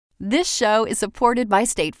This show is supported by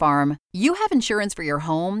State Farm. You have insurance for your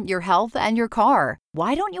home, your health, and your car.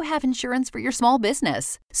 Why don't you have insurance for your small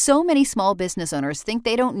business? So many small business owners think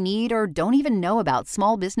they don't need or don't even know about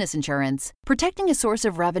small business insurance. Protecting a source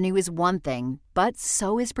of revenue is one thing, but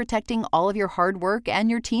so is protecting all of your hard work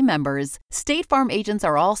and your team members. State Farm agents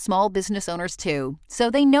are all small business owners too,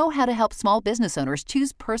 so they know how to help small business owners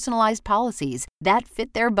choose personalized policies that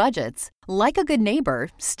fit their budgets. Like a good neighbor,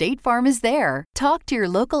 State Farm is there. Talk to your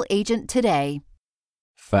local agent today.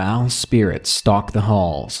 Foul spirits stalk the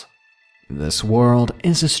halls. This world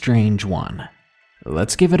is a strange one.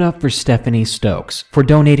 Let's give it up for Stephanie Stokes for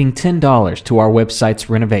donating $10 to our website's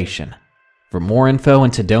renovation. For more info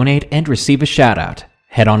and to donate and receive a shout-out,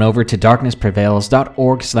 head on over to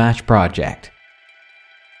darknessprevails.org/project.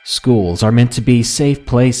 Schools are meant to be safe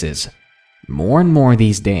places. More and more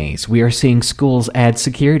these days, we are seeing schools add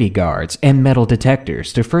security guards and metal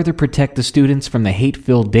detectors to further protect the students from the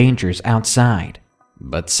hate-filled dangers outside.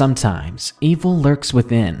 But sometimes, evil lurks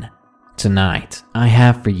within. Tonight, I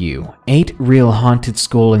have for you 8 real haunted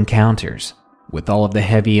school encounters. With all of the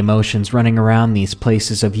heavy emotions running around these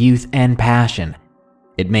places of youth and passion,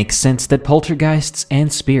 it makes sense that poltergeists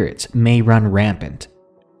and spirits may run rampant.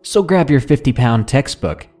 So grab your 50-pound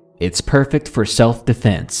textbook. It's perfect for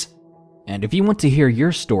self-defense. And if you want to hear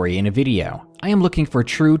your story in a video, I am looking for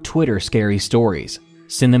true Twitter scary stories.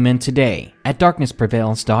 Send them in today at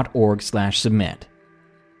darknessprevails.org/submit.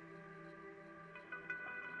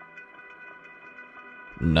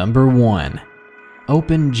 Number 1.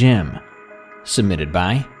 Open Gym. Submitted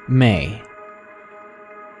by May.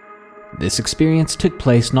 This experience took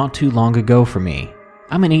place not too long ago for me.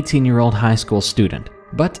 I'm an 18-year-old high school student,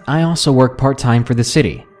 but I also work part-time for the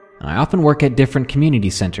city. I often work at different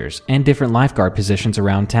community centers and different lifeguard positions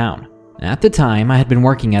around town. At the time, I had been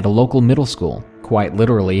working at a local middle school, quite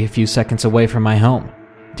literally a few seconds away from my home.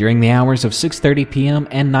 During the hours of 6:30 p.m.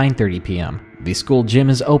 and 9:30 p.m., the school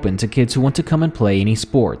gym is open to kids who want to come and play any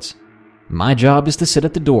sports. My job is to sit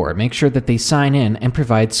at the door, make sure that they sign in, and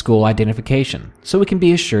provide school identification, so we can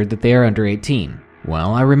be assured that they are under 18.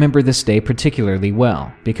 Well, I remember this day particularly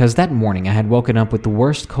well, because that morning I had woken up with the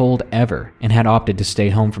worst cold ever and had opted to stay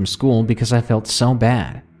home from school because I felt so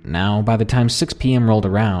bad. Now, by the time 6 p.m. rolled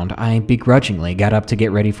around, I begrudgingly got up to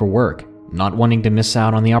get ready for work, not wanting to miss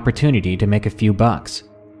out on the opportunity to make a few bucks.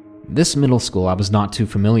 This middle school I was not too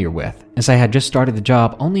familiar with, as I had just started the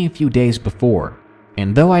job only a few days before.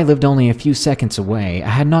 And though I lived only a few seconds away, I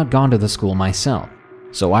had not gone to the school myself.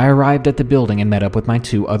 So I arrived at the building and met up with my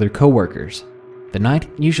 2 other coworkers. The night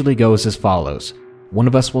usually goes as follows. One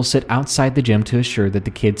of us will sit outside the gym to assure that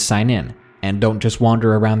the kids sign in, and don't just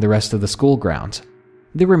wander around the rest of the school grounds.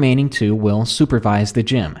 The remaining 2 will supervise the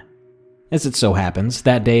gym. As it so happens,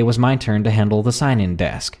 that day was my turn to handle the sign-in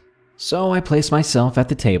desk. So I placed myself at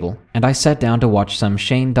the table, and I sat down to watch some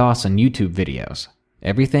Shane Dawson YouTube videos.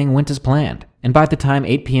 Everything went as planned, and by the time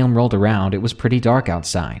 8 p.m. rolled around, it was pretty dark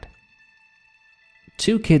outside.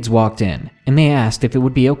 2 kids walked in, and they asked if it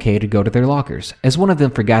would be okay to go to their lockers, as one of them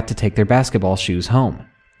forgot to take their basketball shoes home.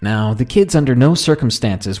 Now, the kids under no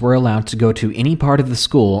circumstances were allowed to go to any part of the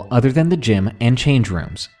school other than the gym and change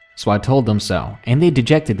rooms. So I told them so, and they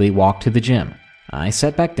dejectedly walked to the gym. I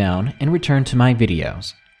sat back down and returned to my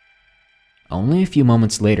videos. Only a few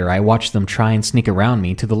moments later, I watched them try and sneak around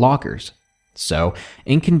me to the lockers. So,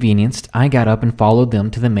 inconvenienced, I got up and followed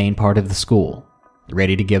them to the main part of the school,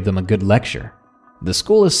 ready to give them a good lecture. The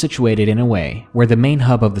school is situated in a way where the main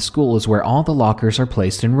hub of the school is where all the lockers are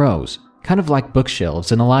placed in rows, kind of like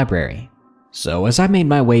bookshelves in a library. So as I made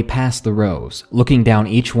my way past the rows, looking down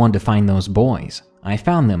each one to find those boys, I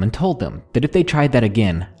found them and told them that if they tried that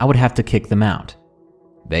again, I would have to kick them out.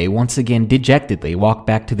 They once again dejectedly walked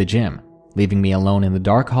back to the gym, leaving me alone in the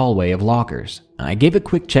dark hallway of lockers. I gave a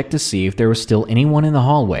quick check to see if there was still anyone in the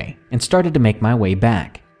hallway and started to make my way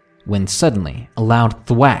back, when suddenly a loud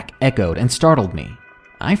thwack echoed and startled me.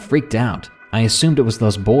 I freaked out. I assumed it was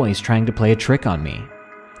those boys trying to play a trick on me.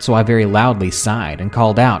 So I very loudly sighed and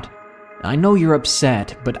called out, "I know you're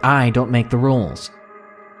upset, but I don't make the rules."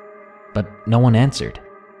 But no one answered.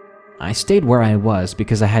 I stayed where I was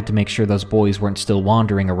because I had to make sure those boys weren't still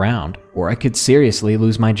wandering around, or I could seriously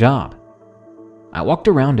lose my job. I walked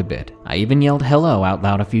around a bit. I even yelled hello out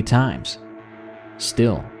loud a few times.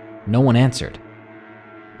 Still, no one answered.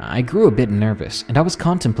 I grew a bit nervous, and I was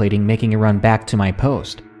contemplating making a run back to my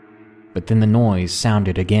post. But then the noise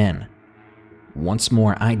sounded again. Once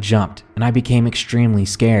more, I jumped, and I became extremely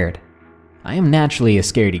scared. I am naturally a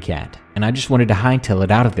scaredy cat, and I just wanted to hightail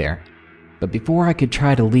it out of there. But before I could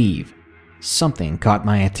try to leave, something caught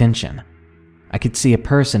my attention. I could see a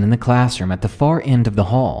person in the classroom at the far end of the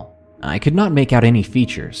hall. I could not make out any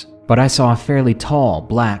features, but I saw a fairly tall,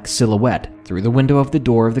 black silhouette through the window of the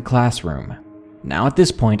door of the classroom. Now at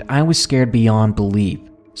this point, I was scared beyond belief,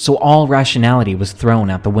 so all rationality was thrown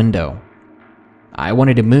out the window. I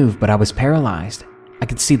wanted to move, but I was paralyzed. I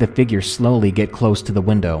could see the figure slowly get close to the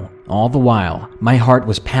window. All the while, my heart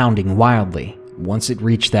was pounding wildly. Once it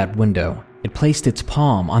reached that window, it placed its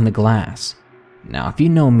palm on the glass. Now, if you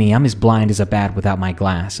know me, I'm as blind as a bat without my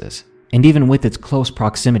glasses, and even with its close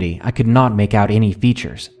proximity, I could not make out any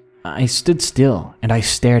features. I stood still, and I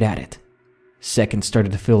stared at it. Seconds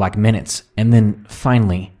started to feel like minutes, and then,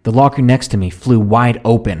 finally, the locker next to me flew wide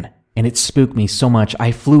open, and it spooked me so much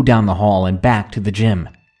I flew down the hall and back to the gym.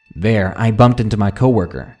 There, I bumped into my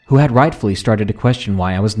coworker, who had rightfully started to question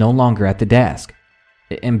why I was no longer at the desk.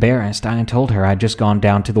 Embarrassed, I told her I'd just gone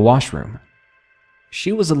down to the washroom.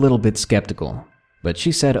 She was a little bit skeptical, but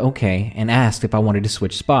she said okay and asked if I wanted to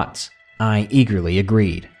switch spots. I eagerly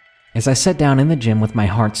agreed. As I sat down in the gym with my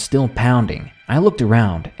heart still pounding, I looked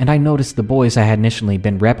around and I noticed the boys I had initially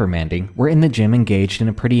been reprimanding were in the gym engaged in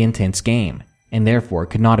a pretty intense game, and therefore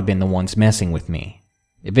could not have been the ones messing with me.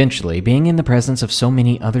 Eventually, being in the presence of so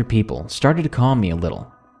many other people started to calm me a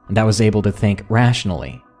little, and I was able to think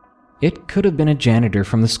rationally. It could have been a janitor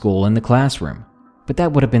from the school in the classroom, but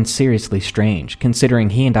that would have been seriously strange considering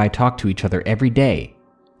he and I talk to each other every day.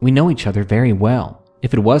 We know each other very well.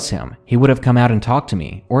 If it was him, he would have come out and talked to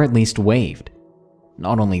me, or at least waved.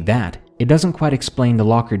 Not only that, it doesn't quite explain the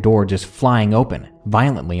locker door just flying open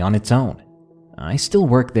violently on its own. I still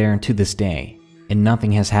work there to this day, and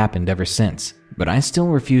nothing has happened ever since, but I still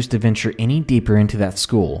refuse to venture any deeper into that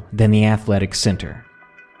school than the athletic center.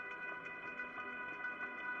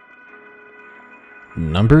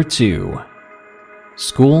 Number 2.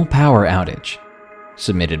 School Power Outage.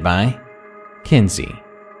 Submitted by Kinsey.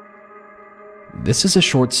 This is a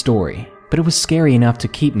short story, but it was scary enough to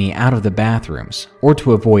keep me out of the bathrooms or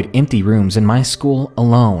to avoid empty rooms in my school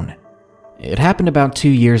alone. It happened about 2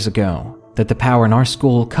 years ago that the power in our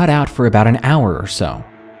school cut out for about an hour or so.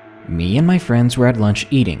 Me and my friends were at lunch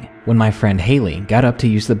eating when my friend Haley got up to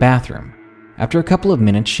use the bathroom. After a couple of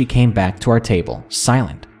minutes, she came back to our table,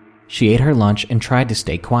 silent. She ate her lunch and tried to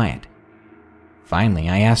stay quiet. Finally,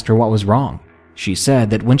 I asked her what was wrong. She said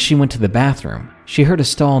that when she went to the bathroom, she heard a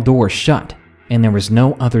stall door shut and there was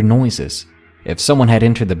no other noises. If someone had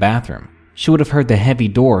entered the bathroom, she would have heard the heavy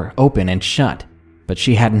door open and shut, but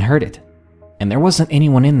she hadn't heard it. And there wasn't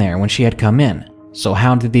anyone in there when she had come in, so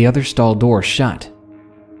how did the other stall door shut?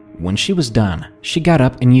 When she was done, she got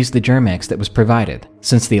up and used the Germ-X that was provided,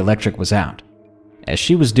 since the electric was out. As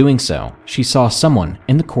she was doing so, she saw someone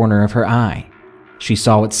in the corner of her eye. She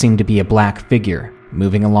saw what seemed to be a black figure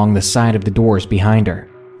moving along the side of the doors behind her.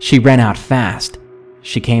 She ran out fast.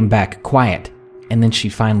 She came back quiet, and then she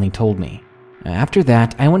finally told me. After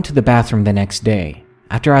that, I went to the bathroom the next day.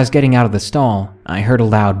 After I was getting out of the stall, I heard a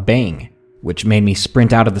loud bang, which made me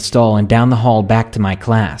sprint out of the stall and down the hall back to my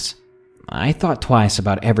class. I thought twice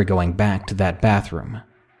about ever going back to that bathroom.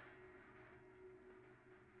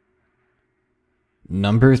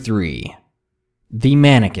 Number 3. The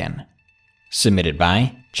Mannequin. Submitted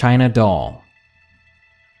by China Doll.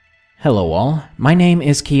 Hello all, my name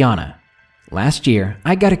is Kiana. Last year,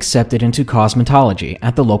 I got accepted into cosmetology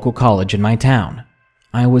at the local college in my town.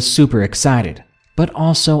 I was super excited, but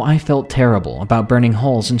also I felt terrible about burning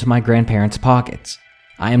holes into my grandparents' pockets.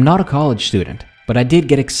 I am not a college student, but I did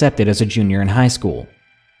get accepted as a junior in high school.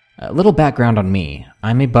 A little background on me,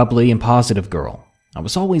 I'm a bubbly and positive girl. I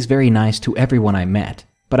was always very nice to everyone I met,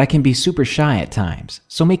 but I can be super shy at times,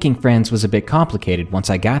 so making friends was a bit complicated once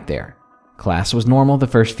I got there. Class was normal the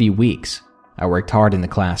first few weeks. I worked hard in the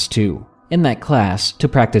class too. In that class, to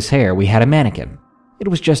practice hair, we had a mannequin. It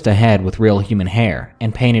was just a head with real human hair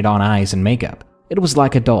and painted on eyes and makeup. It was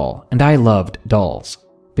like a doll, and I loved dolls,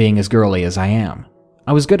 being as girly as I am.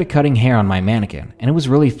 I was good at cutting hair on my mannequin, and it was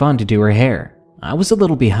really fun to do her hair. I was a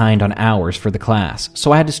little behind on hours for the class,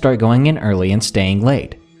 so I had to start going in early and staying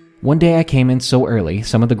late. One day I came in so early,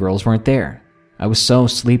 some of the girls weren't there. I was so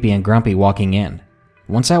sleepy and grumpy walking in.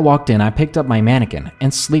 Once I walked in, I picked up my mannequin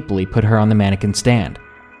and sleepily put her on the mannequin stand.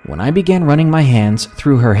 When I began running my hands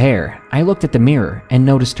through her hair, I looked at the mirror and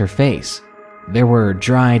noticed her face. There were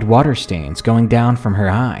dried water stains going down from her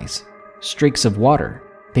eyes. Streaks of water.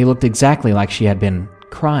 They looked exactly like she had been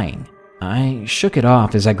crying. I shook it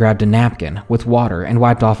off as I grabbed a napkin with water and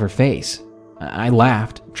wiped off her face. I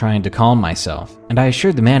laughed, trying to calm myself, and I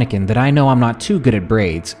assured the mannequin that I know I'm not too good at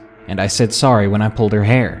braids, and I said sorry when I pulled her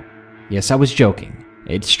hair. Yes, I was joking.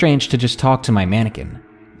 It's strange to just talk to my mannequin.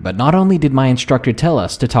 But not only did my instructor tell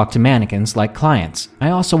us to talk to mannequins like clients, I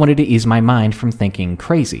also wanted to ease my mind from thinking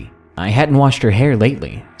crazy. I hadn't washed her hair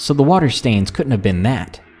lately, so the water stains couldn't have been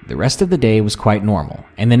that. The rest of the day was quite normal,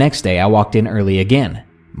 and the next day I walked in early again,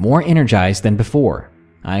 more energized than before.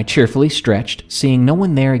 I cheerfully stretched, seeing no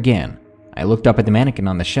one there again. I looked up at the mannequin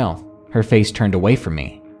on the shelf, her face turned away from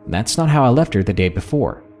me. That's not how I left her the day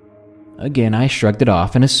before. Again, I shrugged it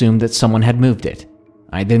off and assumed that someone had moved it.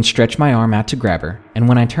 I then stretched my arm out to grab her, and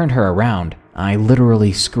when I turned her around, I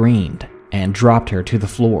literally screamed and dropped her to the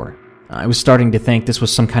floor. I was starting to think this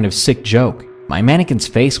was some kind of sick joke. My mannequin's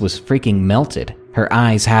face was freaking melted, her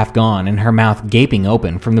eyes half gone and her mouth gaping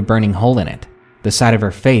open from the burning hole in it. The side of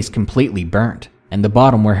her face completely burnt, and the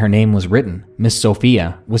bottom where her name was written, Miss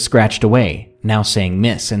Sophia, was scratched away, now saying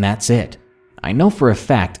Miss and that's it. I know for a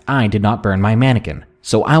fact I did not burn my mannequin,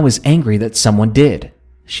 so I was angry that someone did.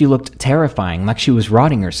 She looked terrifying, like she was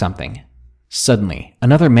rotting or something. Suddenly,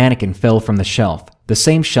 another mannequin fell from the shelf, the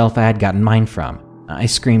same shelf I had gotten mine from. I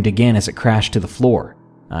screamed again as it crashed to the floor.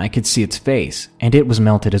 I could see its face, and it was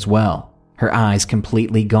melted as well, her eyes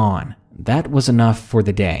completely gone. That was enough for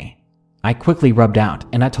the day. I quickly rubbed out,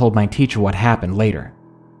 and I told my teacher what happened later.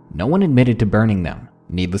 No one admitted to burning them.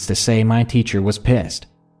 Needless to say, my teacher was pissed.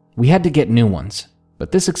 We had to get new ones,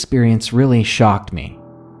 but this experience really shocked me.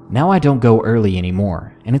 Now I don't go early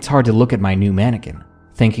anymore, and it's hard to look at my new mannequin,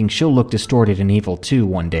 thinking she'll look distorted and evil too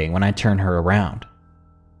one day when I turn her around.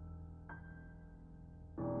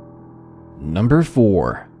 Number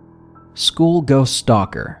 4. School Ghost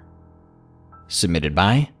Stalker. Submitted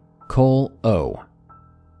by Cole O.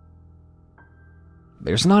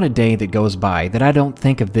 There's not a day that goes by that I don't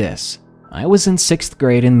think of this. I was in 6th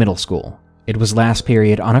grade in middle school. It was last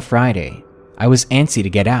period on a Friday. I was antsy to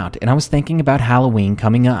get out, and I was thinking about Halloween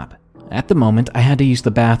coming up. At the moment, I had to use the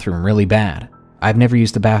bathroom really bad. I've never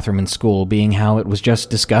used the bathroom in school, being how it was just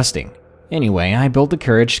disgusting. Anyway, I built the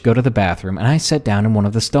courage to go to the bathroom, and I sat down in one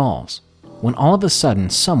of the stalls. When all of a sudden,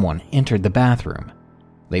 someone entered the bathroom.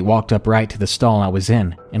 They walked up right to the stall I was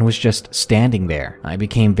in, and was just standing there. I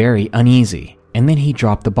became very uneasy, and then he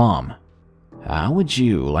dropped the bomb. "How would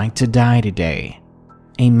you like to die today?"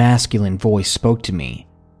 A masculine voice spoke to me.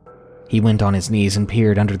 He went on his knees and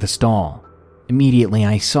peered under the stall. Immediately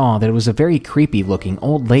I saw that it was a very creepy-looking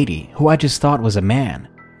old lady who I just thought was a man.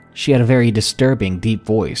 She had a very disturbing deep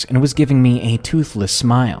voice and was giving me a toothless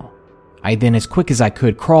smile. I then, as quick as I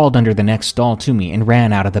could, crawled under the next stall to me and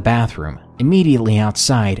ran out of the bathroom. Immediately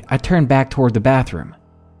outside, I turned back toward the bathroom,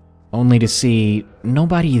 only to see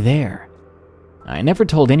nobody there. I never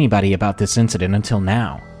told anybody about this incident until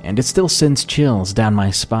now, and it still sends chills down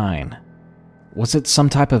my spine. Was it some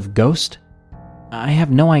type of ghost? I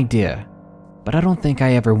have no idea, but I don't think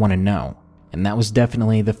I ever want to know, and that was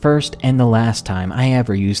definitely the first and the last time I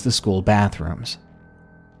ever used the school bathrooms.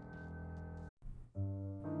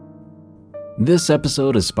 This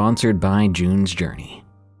episode is sponsored by June's Journey.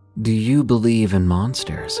 Do you believe in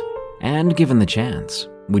monsters? And given the chance,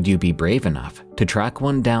 would you be brave enough to track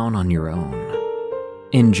one down on your own?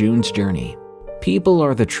 In June's Journey, people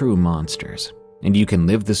are the true monsters, and you can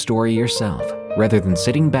live the story yourself rather than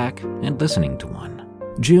sitting back and listening to one.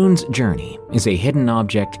 June's Journey is a hidden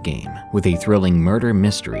object game with a thrilling murder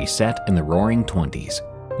mystery set in the roaring 20s.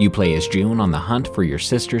 You play as June on the hunt for your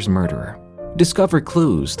sister's murderer. Discover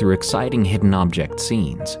clues through exciting hidden object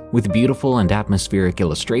scenes with beautiful and atmospheric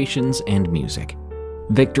illustrations and music.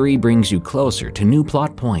 Victory brings you closer to new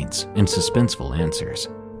plot points and suspenseful answers.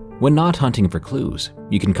 When not hunting for clues,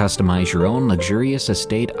 you can customize your own luxurious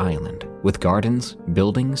estate island with gardens,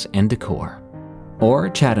 buildings, and decor. Or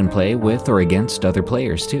chat and play with or against other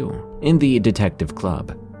players too, in the Detective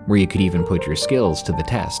Club, where you could even put your skills to the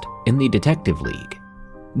test in the Detective League.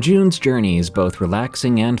 June's Journey is both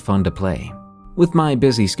relaxing and fun to play. With my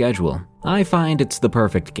busy schedule, I find it's the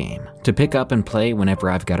perfect game to pick up and play whenever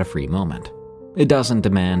I've got a free moment. It doesn't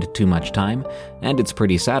demand too much time, and it's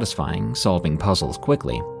pretty satisfying solving puzzles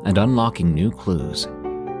quickly and unlocking new clues.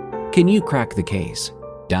 Can you crack the case?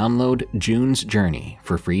 Download June's Journey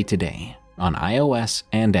for free today on iOS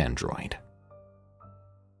and Android.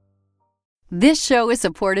 This show is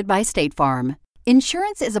supported by State Farm.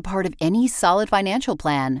 Insurance is a part of any solid financial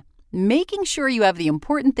plan. Making sure you have the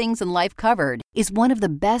important things in life covered is one of the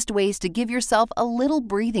best ways to give yourself a little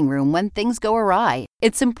breathing room when things go awry.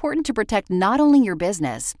 It's important to protect not only your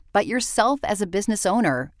business, but yourself as a business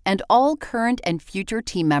owner and all current and future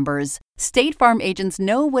team members. State Farm agents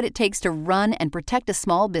know what it takes to run and protect a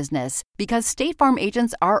small business because State Farm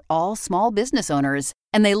agents are all small business owners.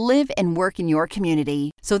 And they live and work in your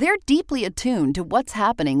community, so they're deeply attuned to what's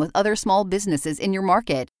happening with other small businesses in your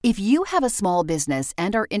market. If you have a small business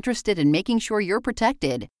and are interested in making sure you're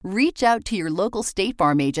protected, reach out to your local State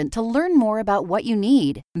Farm agent to learn more about what you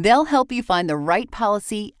need. They'll help you find the right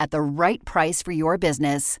policy at the right price for your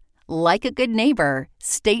business. Like a good neighbor,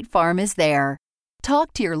 State Farm is there.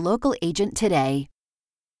 Talk to your local agent today.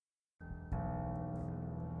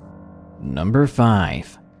 Number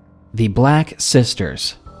 5. The Black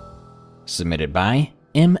Sisters. Submitted by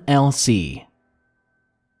MLC.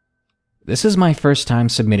 This is my first time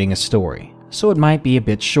submitting a story, so it might be a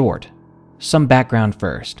bit short. Some background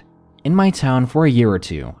first. In my town for a year or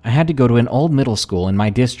two, I had to go to an old middle school in my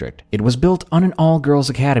district. It was built on an all-girls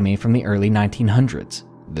academy from the early 1900s.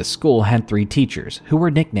 The school had 3 teachers who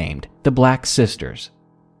were nicknamed the Black Sisters.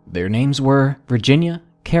 Their names were Virginia,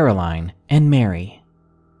 Caroline, and Mary.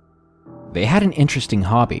 They had an interesting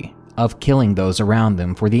hobby of killing those around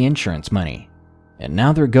them for the insurance money. And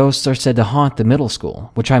now their ghosts are said to haunt the middle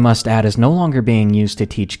school, which I must add is no longer being used to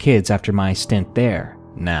teach kids after my stint there.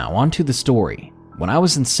 Now, on to the story. When I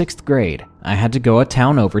was in 6th grade, I had to go a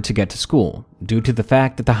town over to get to school, due to the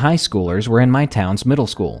fact that the high schoolers were in my town's middle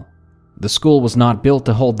school. The school was not built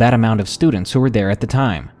to hold that amount of students who were there at the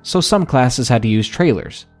time, so some classes had to use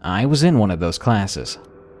trailers. I was in one of those classes.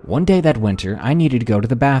 One day that winter, I needed to go to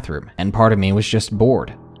the bathroom, and part of me was just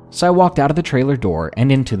bored. So I walked out of the trailer door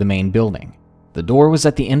and into the main building. The door was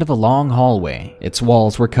at the end of a long hallway. Its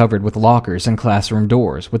walls were covered with lockers and classroom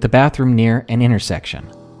doors, with the bathroom near an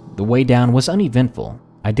intersection. The way down was uneventful.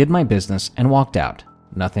 I did my business and walked out.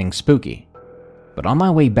 Nothing spooky. But on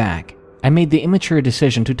my way back, I made the immature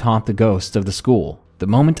decision to taunt the ghosts of the school. The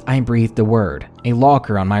moment I breathed a word, a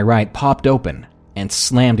locker on my right popped open and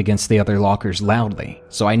slammed against the other lockers loudly,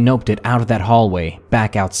 so I noped it out of that hallway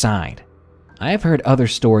back outside. I have heard other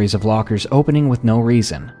stories of lockers opening with no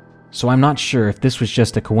reason, so I'm not sure if this was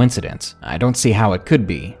just a coincidence. I don't see how it could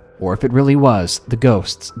be, or if it really was the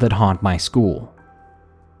ghosts that haunt my school.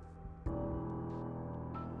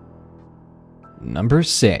 Number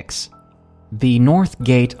 6. The North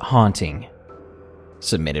Gate Haunting.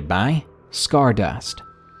 Submitted by Scardust.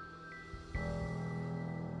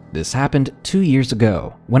 This happened 2 years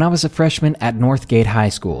ago when I was a freshman at Northgate High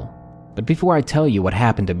School. But before I tell you what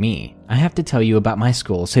happened to me, I have to tell you about my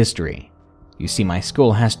school's history. You see, my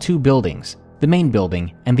school has 2 buildings, the main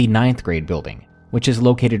building and the 9th grade building, which is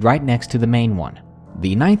located right next to the main one.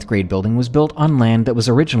 The 9th grade building was built on land that was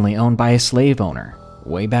originally owned by a slave owner,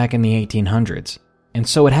 way back in the 1800s, and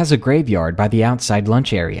so it has a graveyard by the outside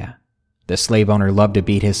lunch area. The slave owner loved to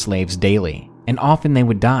beat his slaves daily, and often they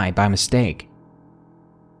would die by mistake.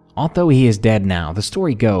 Although he is dead now, the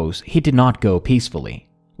story goes he did not go peacefully.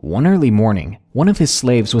 One early morning, one of his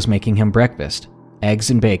slaves was making him breakfast, eggs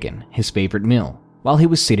and bacon, his favorite meal, while he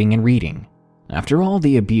was sitting and reading. After all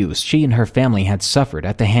the abuse she and her family had suffered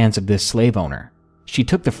at the hands of this slave owner, she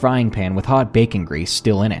took the frying pan with hot bacon grease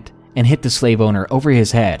still in it and hit the slave owner over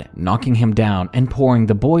his head, knocking him down and pouring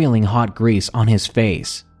the boiling hot grease on his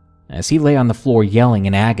face. As he lay on the floor yelling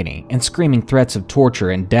in agony and screaming threats of torture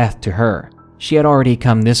and death to her, she had already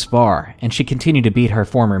come this far, and she continued to beat her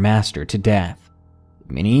former master to death.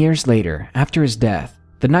 Many years later, after his death,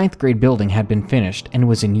 the 9th grade building had been finished and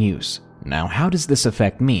was in use. Now, how does this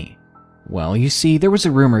affect me? Well, you see, there was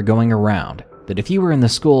a rumor going around that if you were in the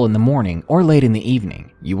school in the morning or late in the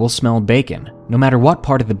evening, you will smell bacon, no matter what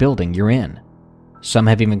part of the building you're in. Some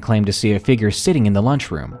have even claimed to see a figure sitting in the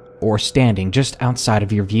lunchroom, or standing just outside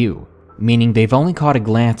of your view, meaning they've only caught a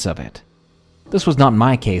glance of it. This was not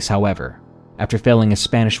my case, however. After failing a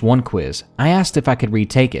Spanish 1 quiz, I asked if I could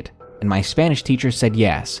retake it, and my Spanish teacher said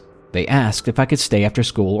yes. They asked if I could stay after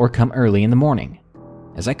school or come early in the morning.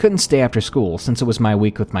 As I couldn't stay after school since it was my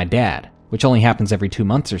week with my dad, which only happens every 2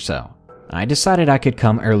 months or so, I decided I could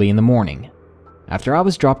come early in the morning. After I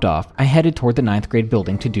was dropped off, I headed toward the 9th grade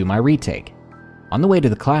building to do my retake. On the way to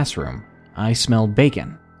the classroom, I smelled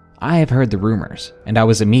bacon. I have heard the rumors, and I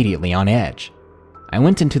was immediately on edge. I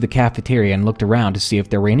went into the cafeteria and looked around to see if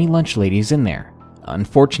there were any lunch ladies in there.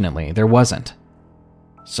 Unfortunately, there wasn't.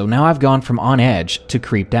 So now I've gone from on edge to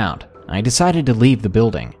creeped out. I decided to leave the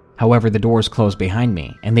building. However, the doors closed behind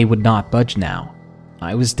me, and they would not budge now.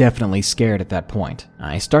 I was definitely scared at that point.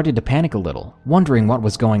 I started to panic a little, wondering what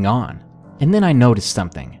was going on. And then I noticed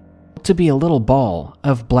something. To be a little ball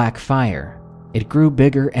of black fire. It grew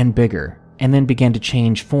bigger and bigger, and then began to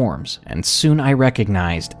change forms, and soon I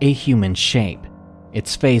recognized a human shape.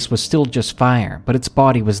 Its face was still just fire, but its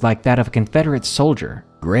body was like that of a Confederate soldier,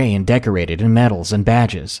 gray and decorated in medals and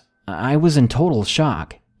badges. I was in total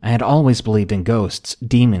shock. I had always believed in ghosts,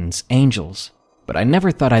 demons, angels, but I never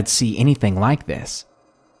thought I'd see anything like this.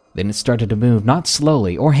 Then it started to move not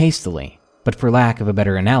slowly or hastily, but for lack of a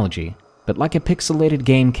better analogy, but like a pixelated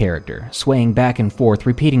game character swaying back and forth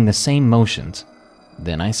repeating the same motions.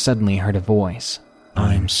 Then I suddenly heard a voice.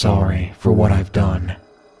 "I'm sorry for what I've done."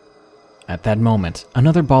 At that moment,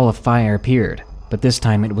 another ball of fire appeared, but this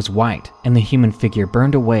time it was white and the human figure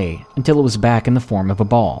burned away until it was back in the form of a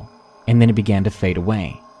ball, and then it began to fade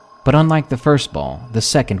away. But unlike the first ball, the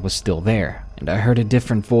second was still there, and I heard a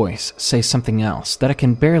different voice say something else that I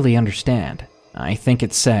can barely understand. I think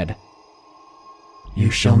it said,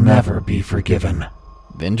 "You shall never be forgiven."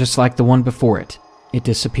 Then just like the one before it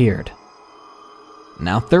disappeared.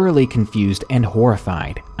 Now thoroughly confused and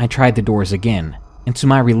horrified, I tried the doors again, and to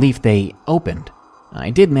my relief they opened.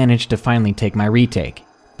 I did manage to finally take my retake,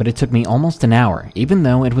 but it took me almost an hour even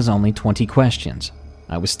though it was only 20 questions.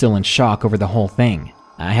 I was still in shock over the whole thing.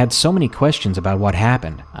 I had so many questions about what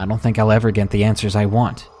happened, I don't think I'll ever get the answers I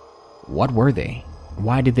want. What were they?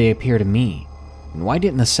 Why did they appear to me? And why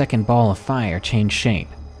didn't the second ball of fire change shape?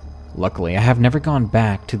 Luckily, I have never gone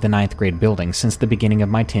back to the 9th grade building since the beginning of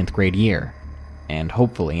my 10th grade year. And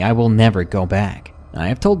hopefully I will never go back. I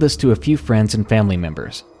have told this to a few friends and family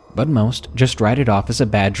members, but most just write it off as a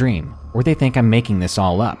bad dream, or they think I'm making this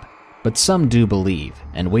all up. But some do believe,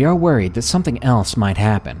 and we are worried that something else might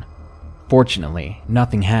happen. Fortunately,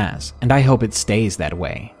 nothing has, and I hope it stays that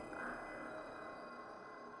way.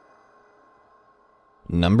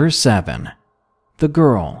 Number 7. The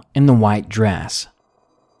Girl in the White Dress.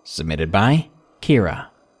 Submitted by Kira.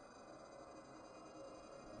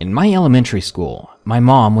 In my elementary school, my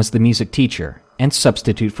mom was the music teacher and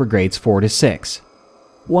substitute for grades 4 to 6.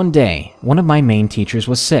 One day, one of my main teachers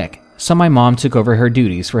was sick, so my mom took over her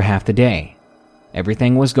duties for half the day.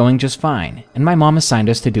 Everything was going just fine, and my mom assigned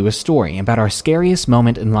us to do a story about our scariest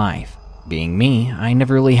moment in life. Being me, I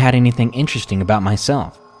never really had anything interesting about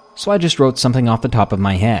myself, so I just wrote something off the top of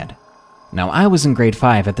my head. Now I was in grade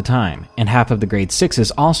 5 at the time, and half of the grade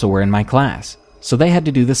 6s also were in my class, so they had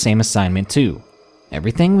to do the same assignment too.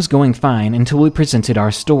 Everything was going fine until we presented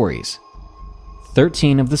our stories.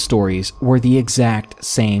 13 of the stories were the exact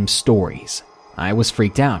same stories. I was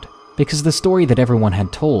freaked out, because the story that everyone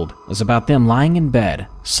had told was about them lying in bed,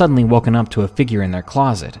 suddenly woken up to a figure in their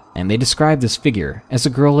closet, and they described this figure as a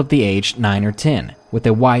girl of the age 9 or 10, with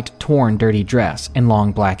a white, torn, dirty dress and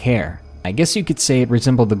long black hair. I guess you could say it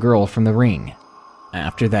resembled the girl from The Ring.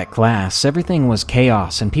 After that class, everything was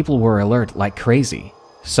chaos and people were alert like crazy.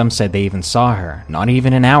 Some said they even saw her, not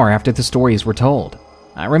even an hour after the stories were told.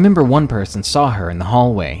 I remember one person saw her in the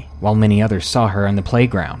hallway, while many others saw her on the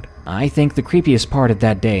playground. I think the creepiest part of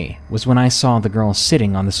that day was when I saw the girl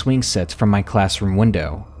sitting on the swing sets from my classroom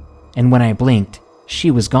window. And when I blinked,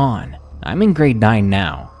 she was gone. I'm in grade 9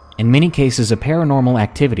 now, and many cases of paranormal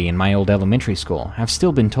activity in my old elementary school have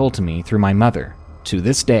still been told to me through my mother. To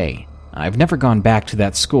this day, I've never gone back to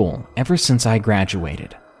that school ever since I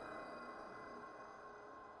graduated.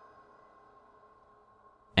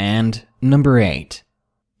 And number 8.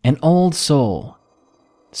 An Old Soul.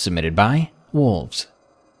 Submitted by Wolves.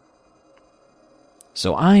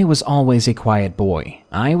 So I was always a quiet boy.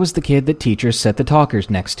 I was the kid that teachers set the talkers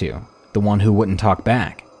next to, the one who wouldn't talk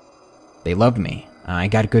back. They loved me, I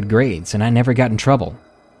got good grades, and I never got in trouble.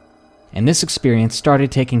 And this experience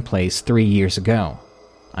started taking place 3 years ago.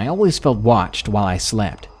 I always felt watched while I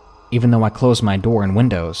slept, even though I closed my door and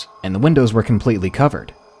windows, and the windows were completely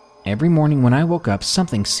covered. Every morning when I woke up,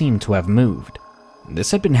 something seemed to have moved.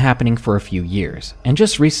 This had been happening for a few years, and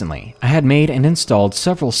just recently, I had made and installed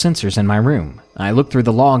several sensors in my room. I looked through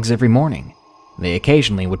the logs every morning. They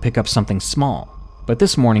occasionally would pick up something small, but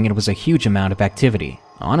this morning it was a huge amount of activity.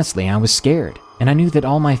 Honestly, I was scared, and I knew that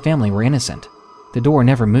all my family were innocent. The door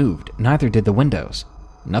never moved, neither did the windows.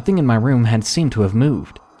 Nothing in my room had seemed to have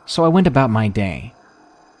moved, so I went about my day.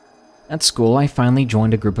 At school, I finally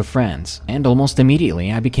joined a group of friends, and almost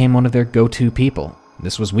immediately I became one of their go-to people.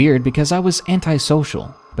 This was weird because I was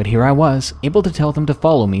antisocial, but here I was, able to tell them to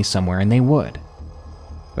follow me somewhere and they would.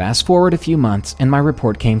 Fast forward a few months and my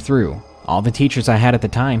report came through. All the teachers I had at the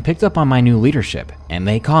time picked up on my new leadership, and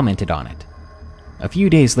they commented on it. A few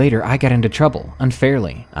days later, I got into trouble,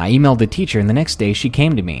 unfairly. I emailed the teacher and the next day she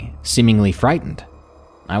came to me, seemingly frightened.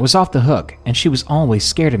 I was off the hook, and she was always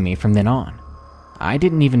scared of me from then on. I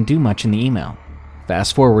didn't even do much in the email.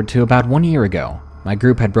 Fast forward to about 1 year ago, my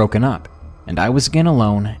group had broken up, and I was again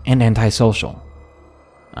alone and antisocial.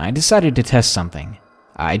 I decided to test something.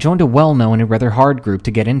 I joined a well-known and rather hard group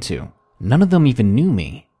to get into. None of them even knew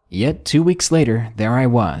me. Yet 2 weeks later, there I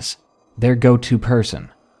was, their go-to person.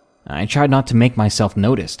 I tried not to make myself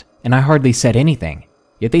noticed, and I hardly said anything,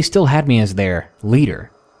 yet they still had me as their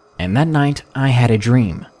leader. And that night, I had a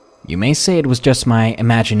dream. You may say it was just my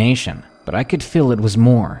imagination, but I could feel it was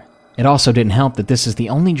more. It also didn't help that this is the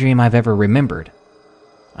only dream I've ever remembered.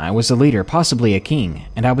 I was a leader, possibly a king,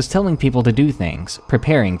 and I was telling people to do things,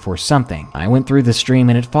 preparing for something. I went through this dream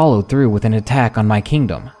and it followed through with an attack on my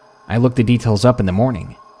kingdom. I looked the details up in the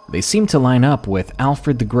morning. They seemed to line up with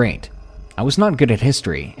Alfred the Great. I was not good at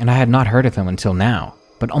history, and I had not heard of him until now,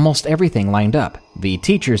 but almost everything lined up. The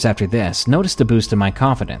teachers after this noticed a boost in my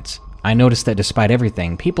confidence. I noticed that despite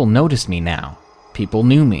everything, people noticed me now. People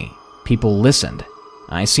knew me. People listened.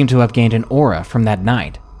 I seem to have gained an aura from that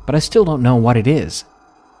night, but I still don't know what it is.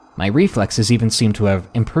 My reflexes even seem to have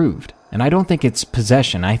improved, and I don't think it's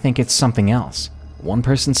possession, I think it's something else. One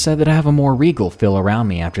person said that I have a more regal feel around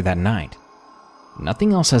me after that night.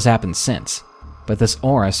 Nothing else has happened since, but this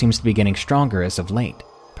aura seems to be getting stronger as of late.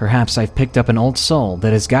 Perhaps I've picked up an old soul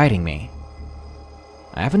that is guiding me.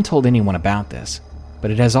 I haven't told anyone about this,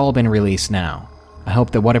 but it has all been released now. I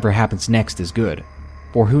hope that whatever happens next is good,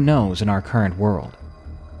 for who knows in our current world.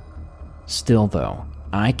 Still though,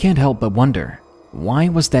 I can't help but wonder, why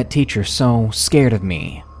was that teacher so scared of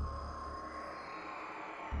me?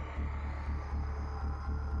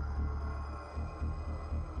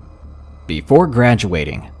 Before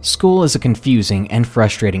graduating, school is a confusing and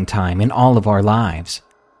frustrating time in all of our lives.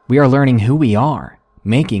 We are learning who we are,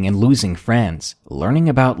 making and losing friends, learning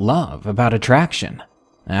about love, about attraction.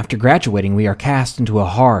 After graduating, we are cast into a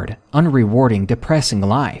hard, unrewarding, depressing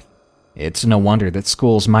life. It's no wonder that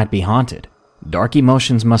schools might be haunted. Dark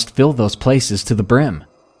emotions must fill those places to the brim,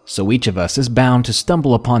 so each of us is bound to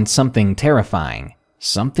stumble upon something terrifying,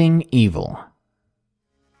 something evil.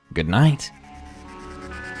 Good night.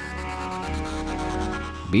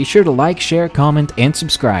 Be sure to like, share, comment, and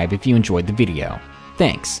subscribe if you enjoyed the video.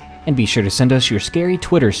 Thanks, and be sure to send us your scary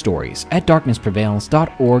Twitter stories at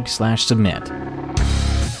darknessprevails.org/submit.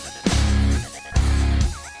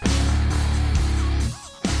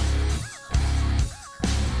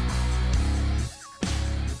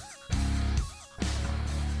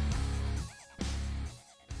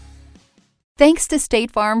 Thanks to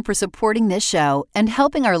State Farm for supporting this show and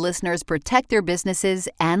helping our listeners protect their businesses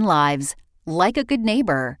and lives. Like a good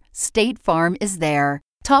neighbor, State Farm is there.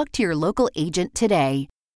 Talk to your local agent today.